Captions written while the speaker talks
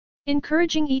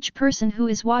Encouraging each person who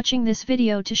is watching this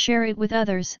video to share it with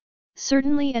others,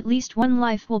 certainly at least one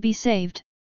life will be saved.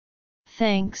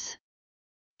 Thanks.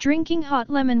 Drinking hot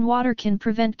lemon water can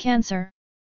prevent cancer.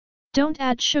 Don't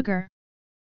add sugar.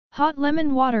 Hot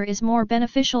lemon water is more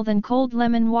beneficial than cold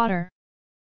lemon water.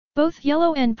 Both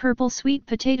yellow and purple sweet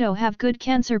potato have good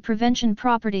cancer prevention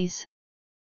properties.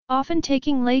 Often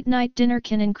taking late-night dinner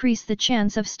can increase the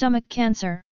chance of stomach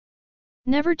cancer.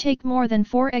 Never take more than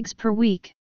 4 eggs per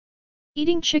week.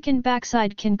 Eating chicken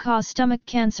backside can cause stomach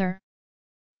cancer.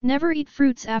 Never eat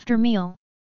fruits after meal.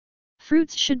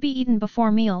 Fruits should be eaten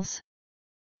before meals.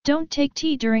 Don't take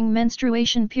tea during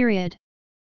menstruation period.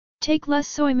 Take less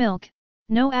soy milk,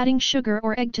 no adding sugar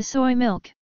or egg to soy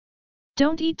milk.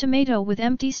 Don't eat tomato with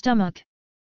empty stomach.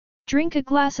 Drink a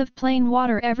glass of plain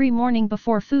water every morning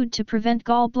before food to prevent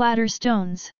gallbladder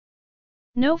stones.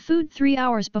 No food 3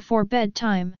 hours before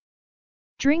bedtime.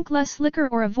 Drink less liquor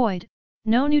or avoid,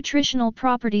 no nutritional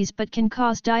properties but can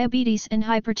cause diabetes and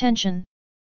hypertension.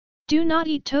 Do not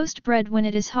eat toast bread when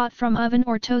it is hot from oven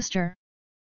or toaster.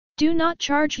 Do not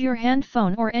charge your hand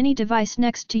phone or any device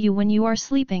next to you when you are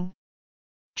sleeping.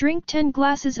 Drink 10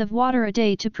 glasses of water a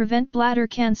day to prevent bladder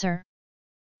cancer.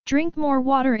 Drink more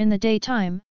water in the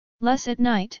daytime, less at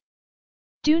night.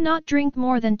 Do not drink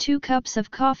more than 2 cups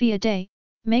of coffee a day,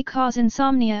 may cause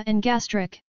insomnia and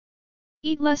gastric.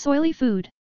 Eat less oily food.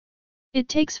 It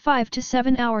takes 5 to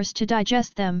 7 hours to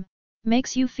digest them,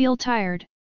 makes you feel tired.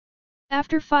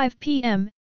 After 5 p.m.,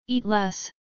 eat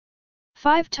less.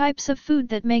 5 types of food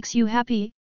that makes you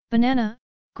happy: banana,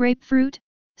 grapefruit,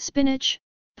 spinach,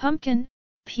 pumpkin,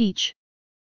 peach.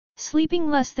 Sleeping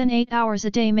less than 8 hours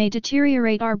a day may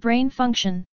deteriorate our brain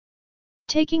function.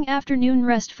 Taking afternoon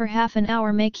rest for half an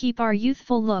hour may keep our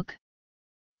youthful look.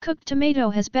 Cooked tomato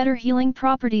has better healing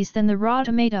properties than the raw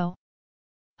tomato.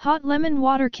 Hot lemon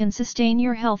water can sustain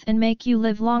your health and make you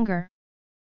live longer.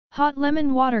 Hot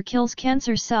lemon water kills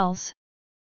cancer cells.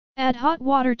 Add hot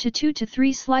water to 2 to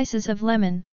 3 slices of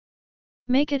lemon.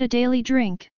 Make it a daily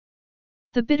drink.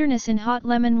 The bitterness in hot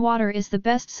lemon water is the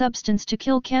best substance to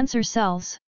kill cancer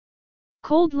cells.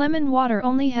 Cold lemon water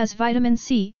only has vitamin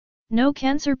C, no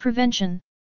cancer prevention.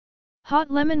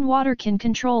 Hot lemon water can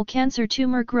control cancer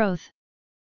tumor growth.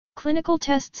 Clinical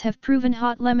tests have proven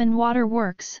hot lemon water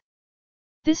works.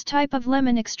 This type of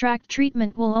lemon extract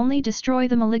treatment will only destroy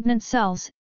the malignant cells,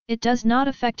 it does not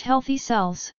affect healthy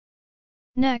cells.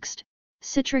 Next,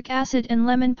 citric acid and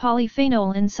lemon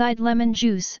polyphenol inside lemon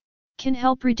juice can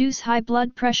help reduce high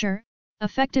blood pressure,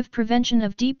 effective prevention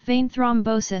of deep vein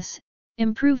thrombosis,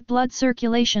 improve blood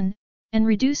circulation, and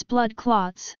reduce blood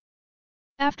clots.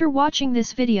 After watching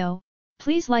this video,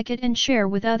 please like it and share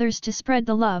with others to spread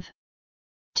the love.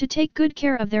 To take good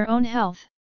care of their own health.